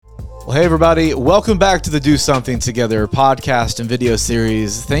Well, hey, everybody. Welcome back to the Do Something Together podcast and video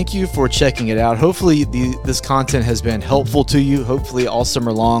series. Thank you for checking it out. Hopefully, this content has been helpful to you. Hopefully, all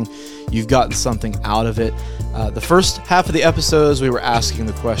summer long, you've gotten something out of it. The first half of the episodes, we were asking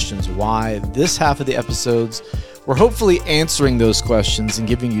the questions why. This half of the episodes, we're hopefully answering those questions and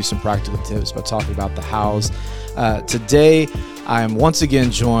giving you some practical tips by talking about the hows. Today, I am once again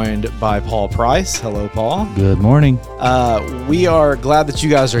joined by Paul Price. Hello, Paul. Good morning. We are glad that you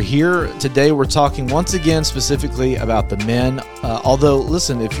guys are here. Today, we're talking once again specifically about the men. Although,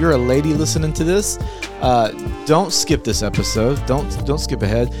 listen, if you're a lady listening to this, don't skip this episode. Don't skip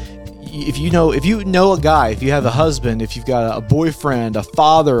ahead. If you know a guy, if you have a husband, if you've got a boyfriend, a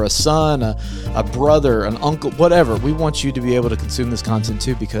father, a son, a brother, an uncle, whatever, we want you to be able to consume this content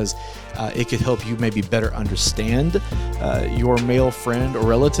too, because it could help you maybe better understand your male friend or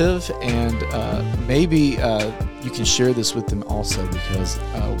relative, and maybe you can share this with them also, because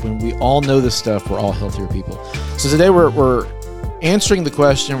when we all know this stuff, we're all healthier people. So today we're answering the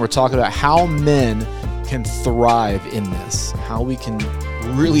question. We're talking about how men can thrive in this, how we can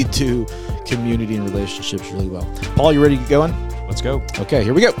really do community and relationships really well. Paul, you ready to get going? Let's go. Okay,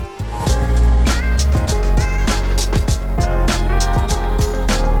 here we go.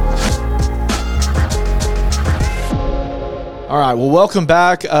 All right, well, welcome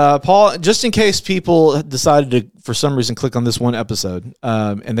back. Paul, just in case people decided to, for some reason, click on this one episode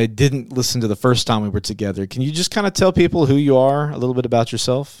and they didn't listen to the first time we were together, can you just kind of tell people who you are, a little bit about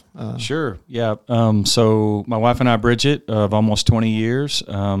yourself? Sure, yeah. So my wife and I, Bridget, of almost 20 years,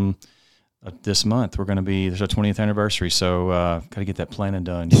 this month we're going to be, there's our 20th anniversary, so got to get that planning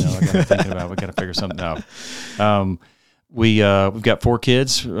done. You know, I got to thinking about, we got to figure something out. We've got 4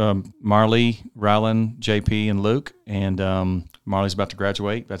 kids, Marley, Rylan, JP, and Luke, and Marley's about to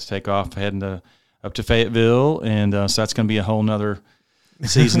graduate, about to take off, heading up to Fayetteville, and so that's going to be a whole nother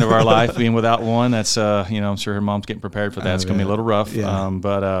season of our life being without one. That's, I'm sure her mom's getting prepared for that. It's going to be a little rough,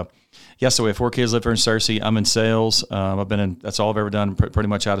 yeah. So we have 4 kids live here in Searcy. I'm in sales. That's all I've ever done pretty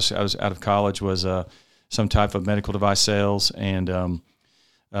much out of college was some type of medical device sales, and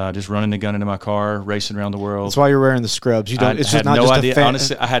just running the gun into my car, racing around the world. That's why you're wearing the scrubs. Honestly,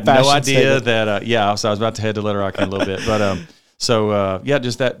 I had no idea that. So I was about to head to Little Rock in a little bit, but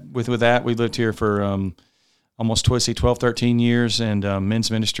just that. With that, we lived here for almost 12, 13 years, and men's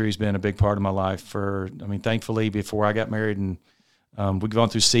ministry has been a big part of my life. Thankfully, before I got married, and we've gone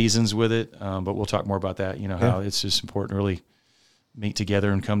through seasons with it, but we'll talk more about that. How it's just important to really meet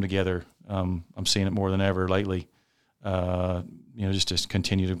together and come together. I'm seeing it more than ever lately. Just to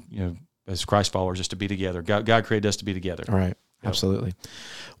continue to, as Christ followers, just to be together. God created us to be together. All right. Yep. Absolutely.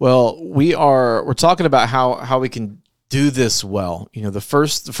 Well, we're talking about how we can do this well. The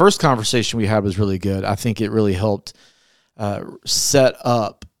first conversation we had was really good. I think it really helped set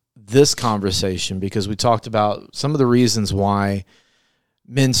up this conversation, because we talked about some of the reasons why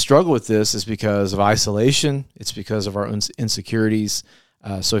men struggle with this is because of isolation. It's because of our own insecurities.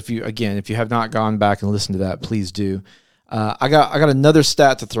 So if you have not gone back and listened to that, please do. I got another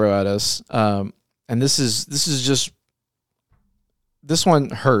stat to throw at us, and this one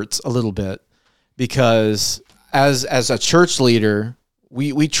hurts a little bit, because as a church leader,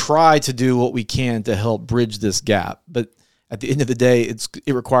 we try to do what we can to help bridge this gap, but at the end of the day,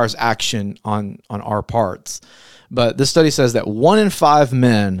 it requires action on our parts. But this study says that 1 in 5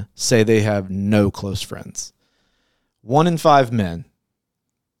 men say they have no close friends. 1 in 5 men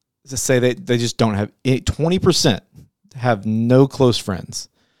say they just don't have 20%. Have no close friends.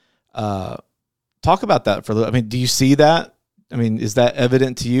 Talk about that for a little. Do you see that? Is that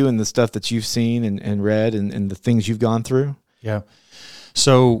evident to you in the stuff that you've seen and read and the things you've gone through? Yeah.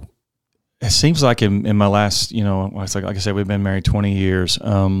 So it seems like in my last, like I said, we've been married 20 years.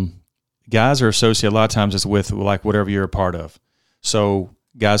 Guys are associated a lot of times it's with like whatever you're a part of. So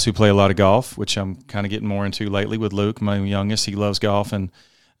guys who play a lot of golf, which I'm kind of getting more into lately with Luke, my youngest, he loves golf, and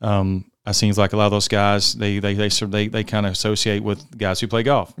it seems like a lot of those guys, they kind of associate with guys who play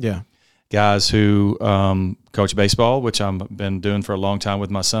golf. Yeah. Guys who coach baseball, which I've been doing for a long time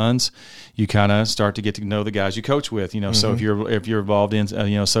with my sons. You kind of start to get to know the guys you coach with, Mm-hmm. So if you're involved in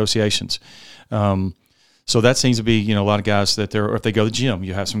associations, so that seems to be a lot of guys that or if they go to the gym,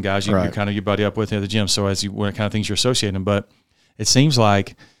 you have some guys you kind of you buddy up with at the gym. So what kind of things you're associating, but it seems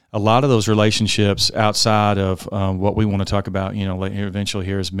like a lot of those relationships outside of what we want to talk about, eventually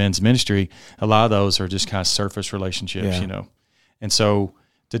here is men's ministry, a lot of those are just kind of surface relationships, And so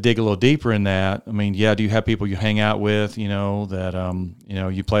to dig a little deeper in that, do you have people you hang out with, that,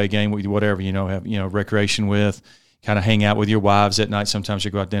 you play a game with, whatever, have, recreation with, kind of hang out with your wives at night. Sometimes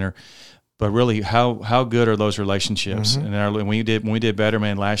you go out to dinner. But really, how good are those relationships? Mm-hmm. And when we did Better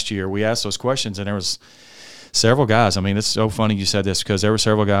Man last year, we asked those questions, and there was several guys. I mean, it's so funny you said this, because there were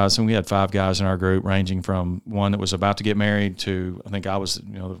several guys, and we had 5 guys in our group, ranging from one that was about to get married to, I think I was,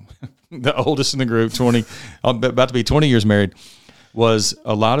 the oldest in the group, 20, about to be 20 years married. Was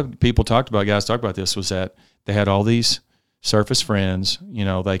a lot of people guys talked about this, was that they had all these surface friends.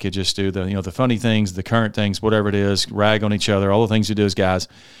 They could just do the funny things, the current things, whatever it is, rag on each other, all the things you do as guys.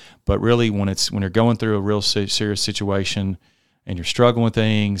 But really, when you're going through a real serious situation and you're struggling with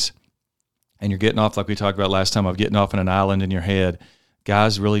things and you're getting off, like we talked about last time, of getting off in an island in your head,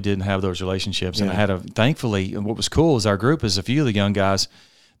 guys really didn't have those relationships. Yeah. And thankfully, what was cool is our group, is a few of the young guys,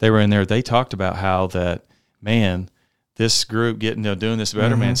 they were in there, they talked about how that, man, this group doing this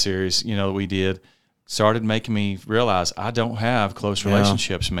Better Man series, that we did, started making me realize I don't have close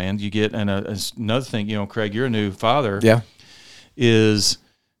relationships, man. You get, and another thing, Craig, you're a new father. Yeah. Is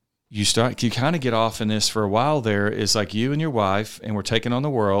you kind of get off in this for a while there. Is like you and your wife, and we're taking on the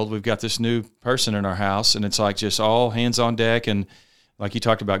world. We've got this new person in our house, and it's like just all hands on deck. And like you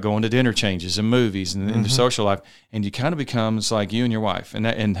talked about, going to dinner changes and movies and the social life, and you kind of becomes like you and your wife.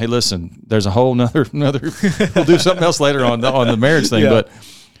 And hey, listen, there's a whole another. We'll do something else later on the marriage thing, but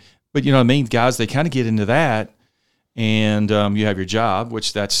you know what I mean, guys. They kind of get into that. And you have your job,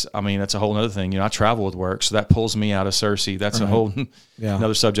 which that's a whole other thing. I travel with work, so that pulls me out of Cersei. That's a whole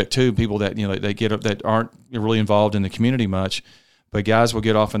another subject too. People that they get up that aren't really involved in the community much, but guys will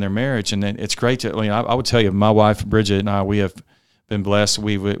get off in their marriage, and then it's great to. I would tell you, my wife Bridget and I, we have been blessed.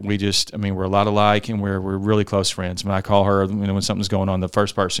 We just, we're a lot alike, and we're really close friends. I call her, when something's going on, the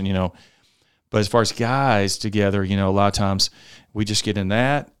first person, But as far as guys together, a lot of times we just get in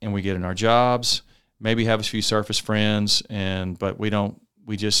that, and we get in our jobs. Maybe have a few surface friends, but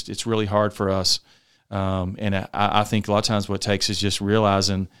it's really hard for us. And I think a lot of times what it takes is just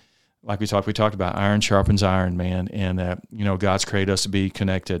realizing, like we talked about, iron sharpens iron, man. And that, God's created us to be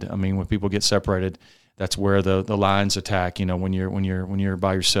connected. When people get separated, that's where the lines attack, when you're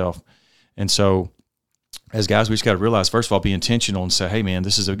by yourself. And so as guys, we just got to realize, first of all, be intentional and say, hey man,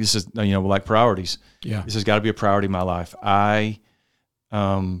 this is like priorities. Yeah. This has got to be a priority in my life.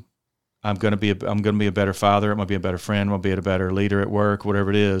 I'm going to be a better father. I'm going to be a better friend. I'm going to be a better leader at work, whatever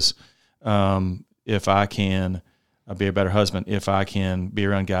it is. If I can be a better husband, if I can be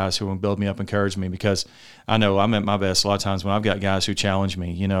around guys who will build me up, encourage me, because I know I'm at my best a lot of times when I've got guys who challenge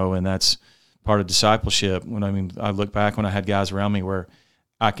me, and that's part of discipleship. I look back when I had guys around me where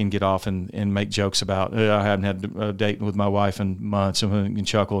I can get off and make jokes about, I haven't had a date with my wife in months, and can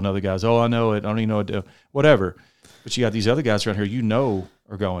chuckle, and other guys, I know it. I don't even know what to do, whatever. But you got these other guys around here,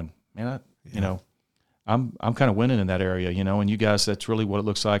 are going, man, I'm kind of winning in that area, and you guys, that's really what it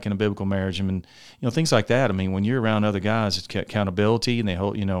looks like in a biblical marriage. Things like that. When you're around other guys, it's accountability, and they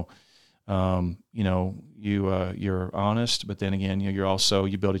hold, you're honest, but then again, you're also,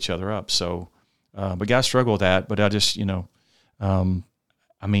 you build each other up. So, but guys struggle with that, but I just, I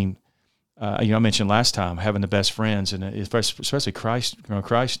mentioned last time having the best friends, and especially Christ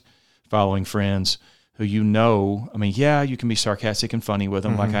following friends who you can be sarcastic and funny with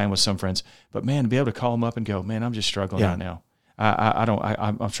them, like I am with some friends. But man, to be able to call them up and go, man, I'm just struggling right now.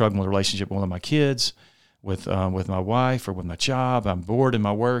 I'm struggling with a relationship with one of my kids, with my wife, or with my job. I'm bored in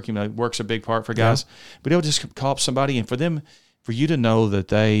my work. Work's a big part for guys. Yeah. But they'll just call up somebody, and for you to know that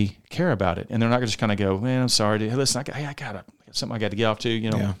they care about it, and they're not going to just kind of go, man, I'm sorry. Hey, listen, I got something I got to get off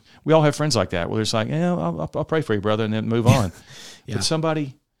to. We all have friends like that, where it's like, I'll pray for you, brother, and then move on. But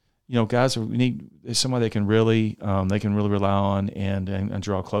somebody. Guys need somebody they can really rely on and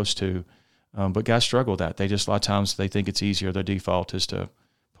draw close to. But guys struggle with that. They just, a lot of times they think it's easier. Their default is to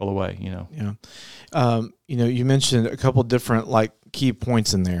pull away, Yeah. You mentioned a couple different key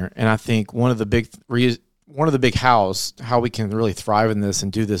points in there. And I think one of the big how we can really thrive in this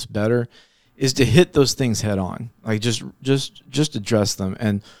and do this better is to hit those things head on. Just address them.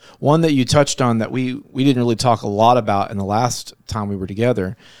 And one that you touched on that we didn't really talk a lot about in the last time we were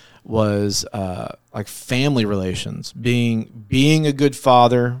together was family relations, being a good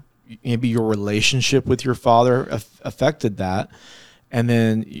father. Maybe your relationship with your father affected that, and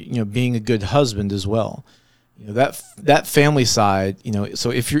then being a good husband as well. That family side. So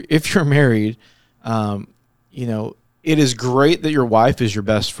if you're married, it is great that your wife is your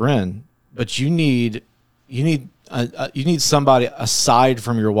best friend, but you need somebody aside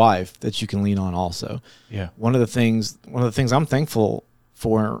from your wife that you can lean on also. Yeah. One of the things I'm thankful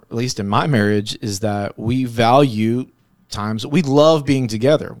for, at least in my marriage, is that we value times. We love being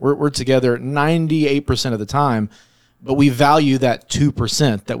together. We're together 98% of the time, but we value that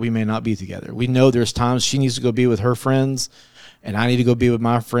 2% that we may not be together. We know there's times she needs to go be with her friends, and I need to go be with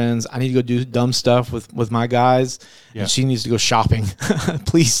my friends. I need to go do dumb stuff with my guys, and she needs to go shopping.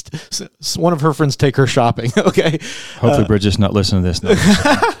 Please, one of her friends take her shopping. Okay. Hopefully Bridget's not listening to this. No,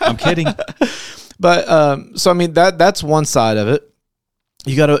 I'm kidding. But so I mean that's one side of it.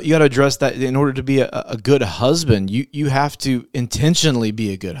 You gotta address that. In order to be a good husband, you have to intentionally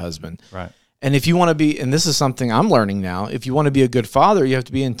be a good husband. Right. And if you want to be, and this is something I'm learning now, if you want to be a good father, you have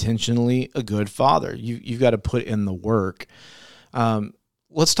to be intentionally a good father. You've got to put in the work.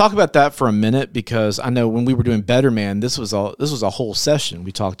 Let's talk about that for a minute, because I know when we were doing Better Man, this was a whole session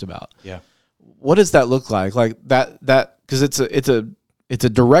we talked about. Yeah. What does that look like? Like that because it's a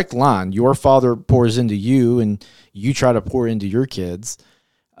direct line. Your father pours into you, and you try to pour into your kids.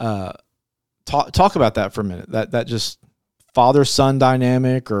 Talk about that for a minute. That just father-son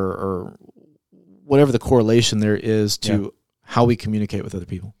dynamic, or whatever the correlation there is to how we communicate with other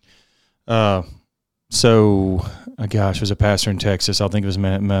people. So, gosh, there's a pastor in Texas. I'll think of his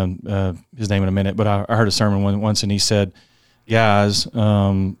name in a minute. But I heard a sermon once, and he said, "Guys,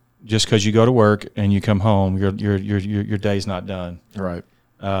 just because you go to work and you come home, your day's not done." Right.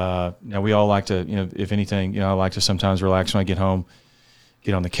 Now we all like to, if anything, I like to sometimes relax when I get home,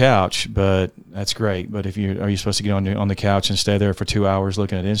 get on the couch. But that's great. But are you supposed to get on the couch and stay there for 2 hours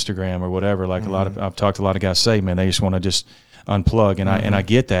looking at Instagram or whatever? Like I've talked to a lot of guys say, man, they just want to just unplug, and I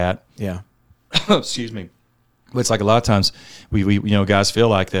get that. Yeah. Excuse me. But it's like a lot of times we guys feel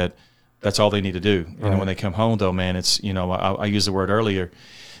like that's all they need to do. Right. When they come home though, man, it's, I used the word earlier,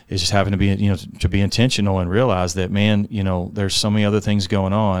 is just having to be, to be intentional and realize that, man, there's so many other things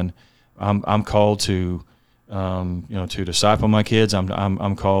going on. I'm called to, to disciple my kids.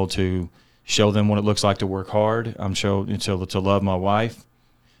 I'm called to show them what it looks like to work hard. I'm to love my wife.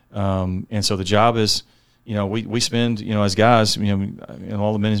 And so the job is, we spend, as guys, in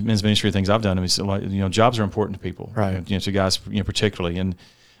all the men's ministry things I've done, I mean, jobs are important to people, right? To guys, particularly.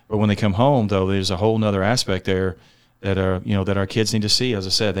 But when they come home, though, there's a whole nother aspect there that our kids need to see. As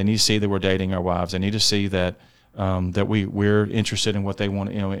I said, they need to see that we're dating our wives. They need to see that that we're interested in what they want,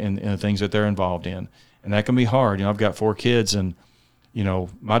 in the things that they're involved in, and that can be hard. I've got 4 kids, and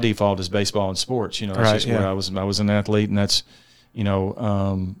my default is baseball and sports. That's right, just where I was an athlete, and that's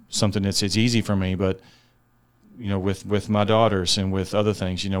something it's easy for me, but. With my daughters and with other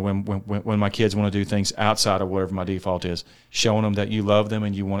things, when my kids want to do things outside of whatever my default is, showing them that you love them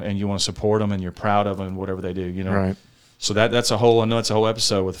and you want to support them and you're proud of them and whatever they do, Right. So that's a whole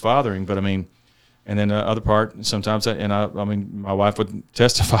episode with fathering, but I mean, and then the other part, sometimes my wife would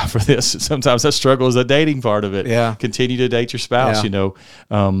testify for this. Sometimes that struggle is the dating part of it. Yeah. Continue to date your spouse,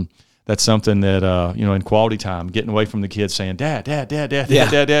 Yeah. That's something that, in quality time, getting away from the kids saying, Dad,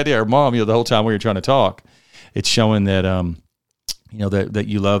 or Mom, the whole time we were trying to talk. It's showing that, that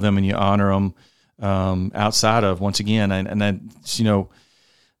you love them and you honor them outside of, once again, and that's,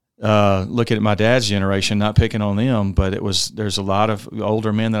 looking at my dad's generation, not picking on them, but there's a lot of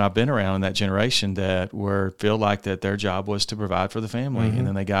older men that I've been around in that generation that feel like that their job was to provide for the family. Mm-hmm. And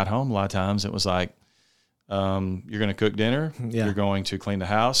then they got home, a lot of times it was like, you're going to cook dinner, you're going to clean the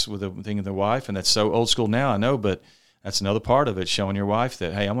house with the thing of the wife. And that's so old school now, I know, but that's another part of it, showing your wife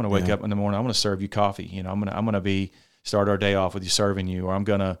that, hey, I'm going to wake up in the morning, I'm going to serve you coffee. I'm going to start our day off with you serving you, or I'm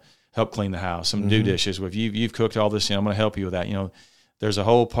going to help clean the house, do dishes. If you've cooked all this, I'm going to help you with that. There's a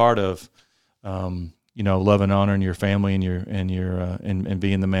whole part of, love and honoring your family and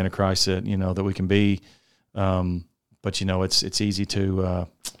being the man of Christ that, that we can be. But it's easy to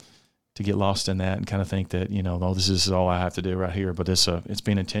get lost in that and kind of think that, oh, this is all I have to do right here. But it's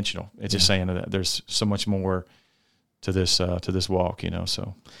being intentional. It's just saying that there's so much more to this walk,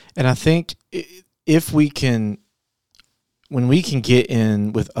 so. And I think if we can, when we can get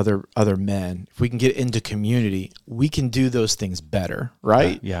in with other men, if we can get into community, we can do those things better,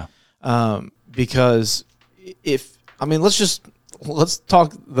 right? Yeah. Because let's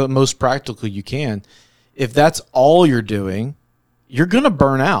talk the most practical you can. If that's all you're doing, you're going to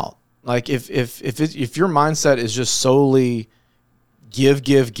burn out. Like if your mindset is just solely give,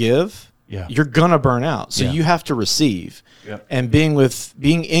 yeah, you're gonna burn out. So you have to receive, and being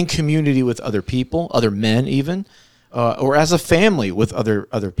in community with other people, other men, even, or as a family with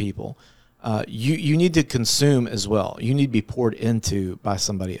other people. You need to consume as well. You need to be poured into by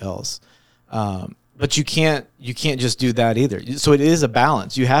somebody else. But you can't just do that either. So it is a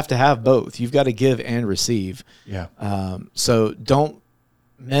balance. You have to have both. You've got to give and receive. Yeah. So don't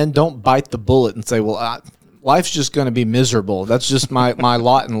bite the bullet and say, well, life's just going to be miserable. That's just my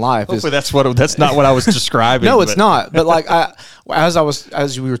lot in life. Hopefully that's not what I was describing. No, it's not. But like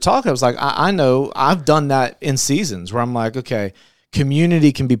as we were talking, I was like, I know I've done that in seasons where I'm like, okay,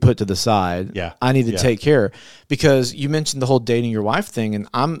 community can be put to the side. Yeah. I need to take care, because you mentioned the whole dating your wife thing.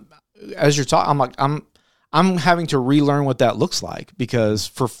 And as you're talking, I'm having to relearn what that looks like, because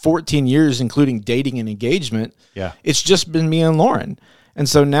for 14 years, including dating and engagement, it's just been me and Lauren. And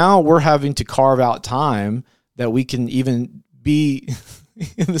so now we're having to carve out time that we can even be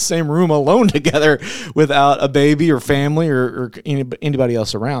in the same room alone together without a baby or family or anybody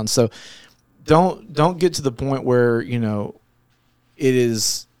else around. So don't get to the point where,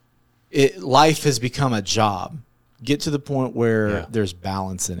 life has become a job. Get to the point where there's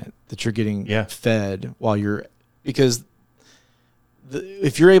balance in it, that you're getting fed because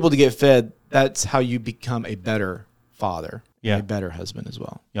if you're able to get fed, that's how you become a better father, a better husband as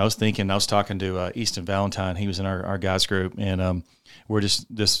well. Yeah, I was talking to Easton Valentine. He was in our guys group, and we're just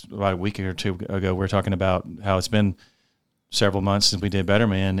about a week or two ago, we were talking about how it's been several months since we did Better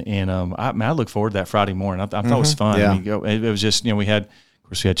Man, and I look forward to that Friday morning. I thought it was fun. Yeah. I mean, it was just, we had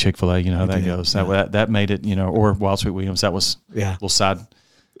Chick-fil-A, you know how that goes. Yeah. That made it, or Wild Sweet Williams. That was a little side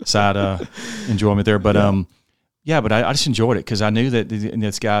enjoyment there. But but I just enjoyed it, because I knew that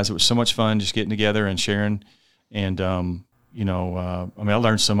these guys, it was so much fun just getting together and sharing. And, I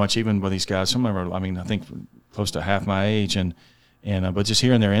learned so much even with these guys. Some of them are, I think close to half my age, but just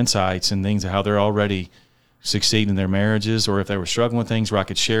hearing their insights and things, how they're already succeeding in their marriages, or if they were struggling with things, where I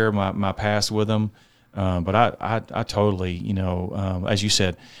could share my past with them. But I totally, as you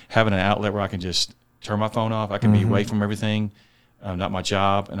said, having an outlet where I can just turn my phone off, I can be away from everything, not my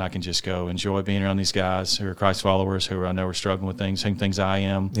job, and I can just go enjoy being around these guys who are Christ followers, who I know are struggling with same things I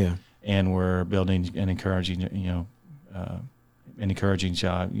am, and we're building and encouraging,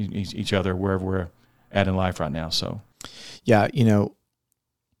 each other wherever we're at in life right now. So,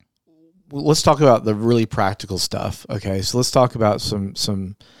 let's talk about the really practical stuff. Okay, so let's talk about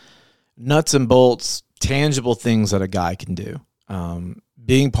some nuts and bolts, tangible things that a guy can do.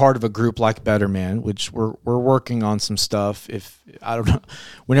 Being part of a group like Better Man, which we're working on some stuff. If I don't know,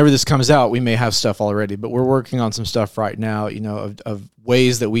 whenever this comes out, we may have stuff already, but we're working on some stuff right now, of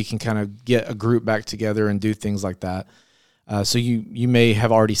ways that we can kind of get a group back together and do things like that. So you may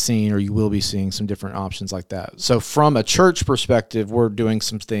have already seen, or you will be seeing, some different options like that. So from a church perspective, we're doing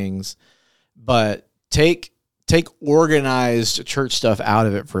some things, but take organized church stuff out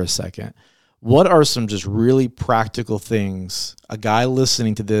of it for a second. What are some just really practical things, a guy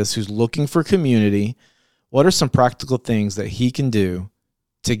listening to this who's looking for community, what are some practical things that he can do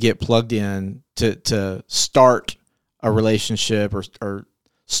to get plugged in, to start a relationship or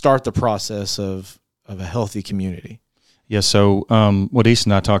start the process of a healthy community? Yeah, so what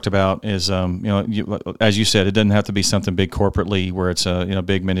Easton and I talked about is, as you said, it doesn't have to be something big corporately where it's a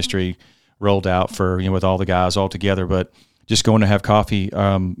big ministry rolled out for, with all the guys all together, but just going to have coffee.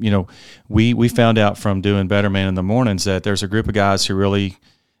 We found out from doing Better Man in the mornings that there's a group of guys who really,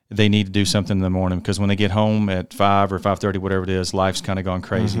 they need to do something in the morning, because when they get home at 5 or 5:30, whatever it is, life's kind of gone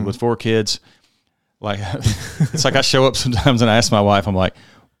crazy. With 4 kids, it's like I show up sometimes and I ask my wife, I'm like,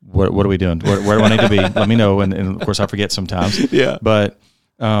 what are we doing? Where do I need to be? Let me know. And of course I forget sometimes. Yeah. But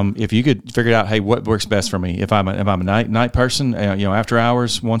if you could figure out, hey, what works best for me? If I'm a night person, after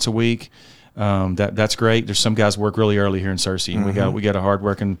hours once a week, that's great. There's some guys work really early here in Searcy, and we got a hard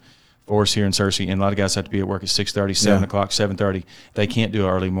working force here in Searcy, and a lot of guys have to be at work at 6:30, 7 o'clock, 7:30. They can't do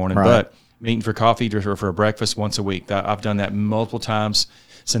an early morning, but meeting for coffee or for a breakfast once a week. I've done that multiple times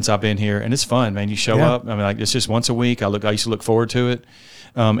since I've been here, and it's fun, man. You show up. It's just once a week. I used to look forward to it.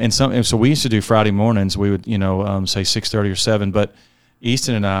 And so we used to do Friday mornings. We would, say 6:30 or 7. But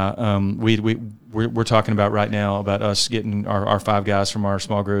Easton and I, we're talking about right now about us getting our 5 guys from our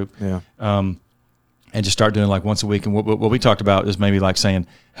small group, and just start doing like once a week. And what we talked about is maybe like saying,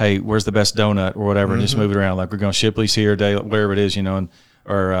 hey, where's the best donut or whatever, and just move it around. Like we're going Shipley's here, wherever it is,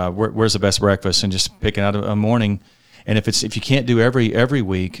 or where's the best breakfast, and just picking out a morning. And if you can't do every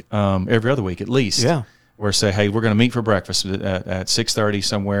week, every other week at least, or say, hey, we're going to meet for breakfast at 6:30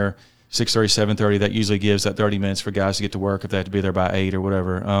 somewhere, 6:30, 7:30. That usually gives that 30 minutes for guys to get to work if they have to be there by 8 or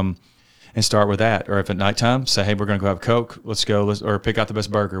whatever. And start with that. Or if at nighttime, say, hey, we're going to go have Coke. Let's go. Or pick out the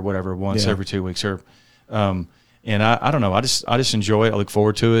best burger, whatever, once every 2 weeks. Or, and I don't know. I just enjoy it. I look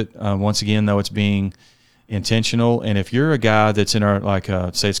forward to it. Once again, though, it's being intentional. And if you're a guy that's in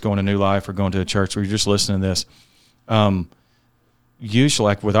our say it's going to New Life or going to a church where you're just listening to this. Usually,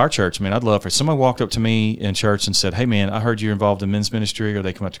 like with our church, I'd love if someone walked up to me in church and said, hey, man, I heard you're involved in men's ministry, or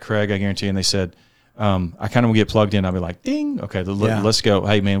they come up to Craig, I guarantee, and they said, I kind of will get plugged in. I'll be like, ding, okay, let's go.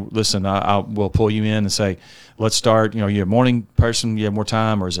 Hey, man, listen, I will pull you in and say, let's start. You're a morning person, you have more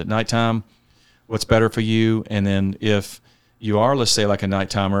time, or is it nighttime? What's better for you? And then if you are, let's say, like a night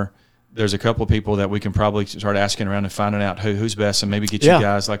timer, there's a couple of people that we can probably start asking around and finding out who's best, and maybe get you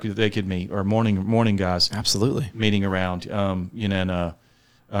guys like they could meet, or morning guys. Absolutely. Meeting around,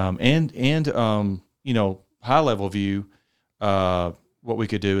 high level view. What we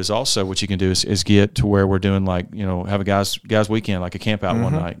could do is also, what you can do is get to where we're doing, like, have a guys weekend, like a camp out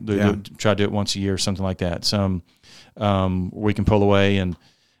one night. Try to do it once a year or something like that. Some we can pull away and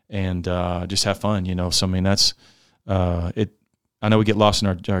just have fun. So I mean, that's it. I know we get lost in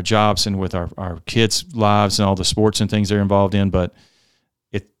our jobs and with our kids' lives and all the sports and things they're involved in, but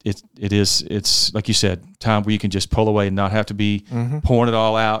it's like you said, time where you can just pull away and not have to be pouring it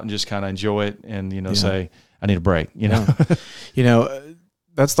all out, and just kind of enjoy it and say, I need a break.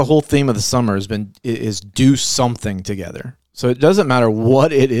 That's the whole theme of the summer is do something together. So it doesn't matter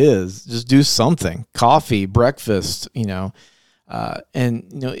what it is, just do something. Coffee, breakfast, if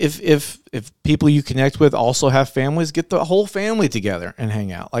people you connect with also have families, get the whole family together and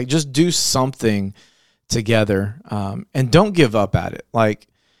hang out. Like, just do something together, and don't give up at it. Like,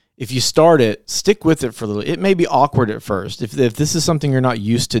 if you start it, stick with it for a little. It may be awkward at first. If this is something you're not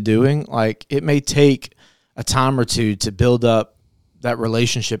used to doing, like, it may take a time or two to build up that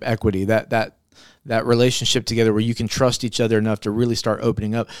relationship equity, that relationship together where you can trust each other enough to really start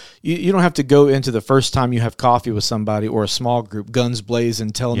opening up. You don't have to go into the first time you have coffee with somebody or a small group, guns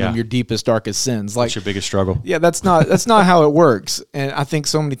blazing, telling them your deepest, darkest sins. Like, what's your biggest struggle? Yeah, that's not how it works. And I think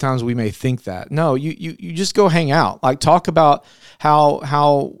so many times we may think that. No, you just go hang out. Like, talk about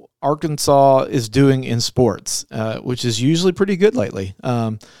how Arkansas is doing in sports, which is usually pretty good lately.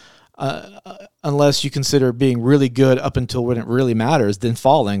 Unless you consider being really good up until when it really matters, then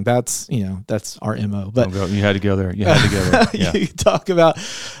falling. That's our MO. But you had to go there. Yeah. You talk about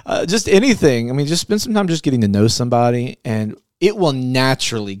just anything. I mean, just spend some time just getting to know somebody, and it will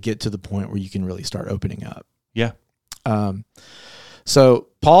naturally get to the point where you can really start opening up. Yeah. So,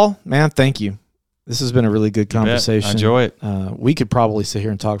 Paul, man, thank you. This has been a really good conversation. I enjoy it. We could probably sit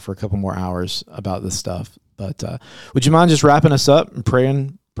here and talk for a couple more hours about this stuff. But would you mind just wrapping us up and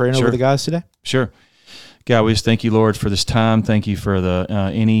praying over the guys today? Sure. God, we just thank you, Lord, for this time. Thank you for the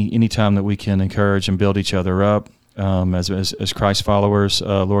any time that we can encourage and build each other up as Christ followers.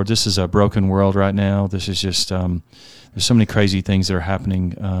 Lord, this is a broken world right now. This is just there's so many crazy things that are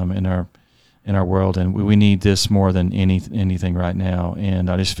happening in our world, and we need this more than anything right now. And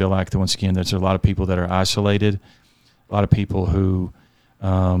I just feel like once again, there's a lot of people that are isolated, a lot of people who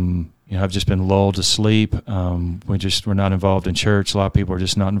have just been lulled to sleep. We're not involved in church. A lot of people are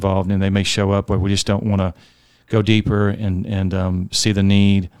just not involved, and they may show up where we just don't want to go deeper and see the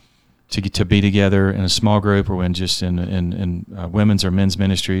need to be together in a small group, or when just in women's or men's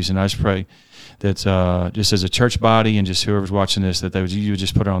ministries. And I just pray that just as a church body, and just whoever's watching this, that you would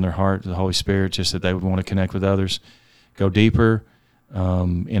just put it on their heart, the Holy Spirit, just that they would want to connect with others, go deeper,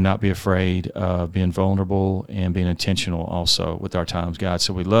 and not be afraid of being vulnerable and being intentional also with our times, God.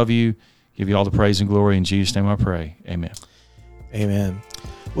 So we love you, give you all the praise and glory. In Jesus' name I pray. Amen. Amen.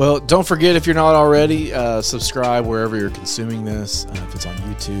 Well, don't forget, if you're not already, subscribe wherever you're consuming this, if it's on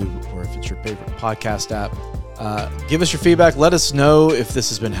YouTube or if it's your favorite podcast app. Give us your feedback. Let us know if this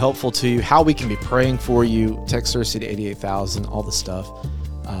has been helpful to you, how we can be praying for you. Text Cersei to 88,000, all the stuff.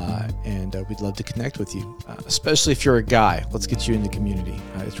 And we'd love to connect with you, especially if you're a guy. Let's get you in the community.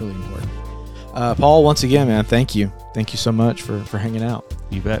 It's really important. Paul, once again, man, thank you. Thank you so much for hanging out.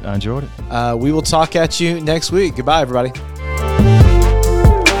 You bet. I enjoyed it. We will talk at you next week. Goodbye, everybody.